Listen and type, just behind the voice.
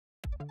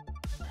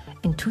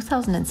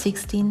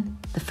2016,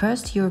 the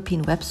first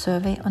European web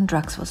survey on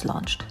drugs was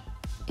launched.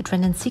 It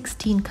ran in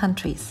 16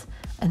 countries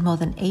and more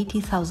than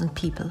 80,000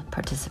 people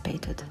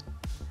participated.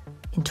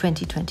 In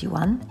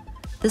 2021,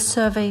 this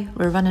survey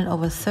will run in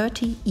over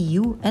 30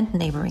 EU and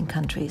neighbouring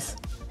countries,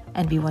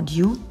 and we want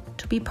you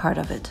to be part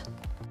of it.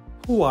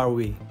 Who are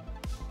we?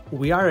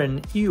 We are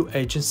an EU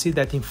agency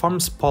that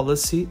informs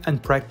policy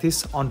and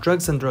practice on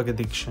drugs and drug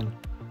addiction.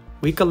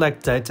 We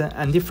collect data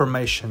and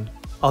information,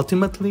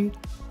 ultimately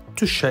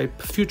to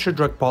shape future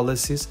drug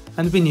policies,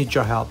 and we need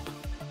your help.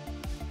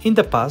 In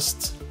the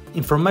past,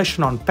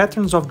 information on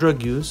patterns of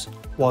drug use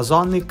was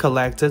only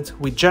collected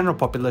with general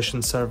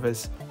population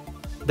surveys.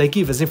 They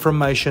give us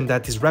information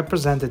that is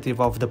representative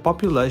of the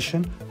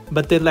population,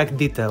 but they lack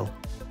detail.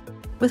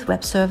 With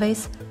web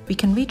surveys, we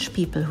can reach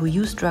people who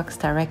use drugs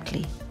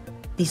directly.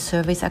 These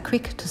surveys are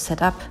quick to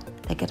set up,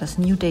 they get us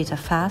new data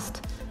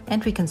fast,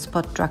 and we can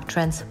spot drug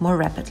trends more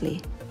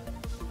rapidly.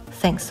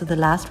 Thanks to the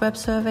last web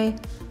survey,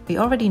 we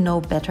already know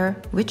better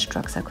which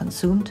drugs are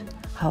consumed,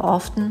 how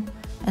often,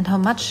 and how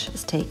much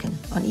is taken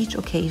on each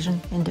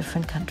occasion in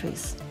different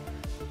countries.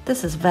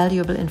 This is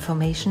valuable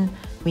information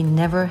we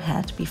never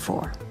had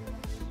before.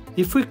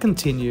 If we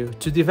continue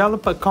to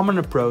develop a common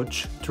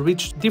approach to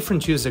reach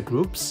different user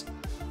groups,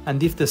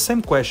 and if the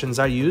same questions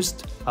are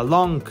used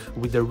along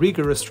with a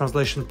rigorous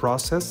translation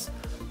process,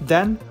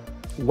 then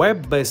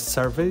web-based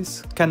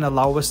surveys can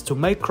allow us to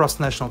make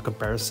cross-national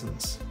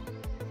comparisons.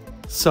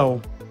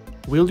 So,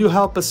 will you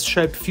help us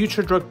shape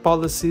future drug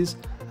policies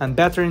and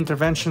better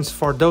interventions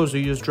for those who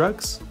use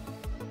drugs?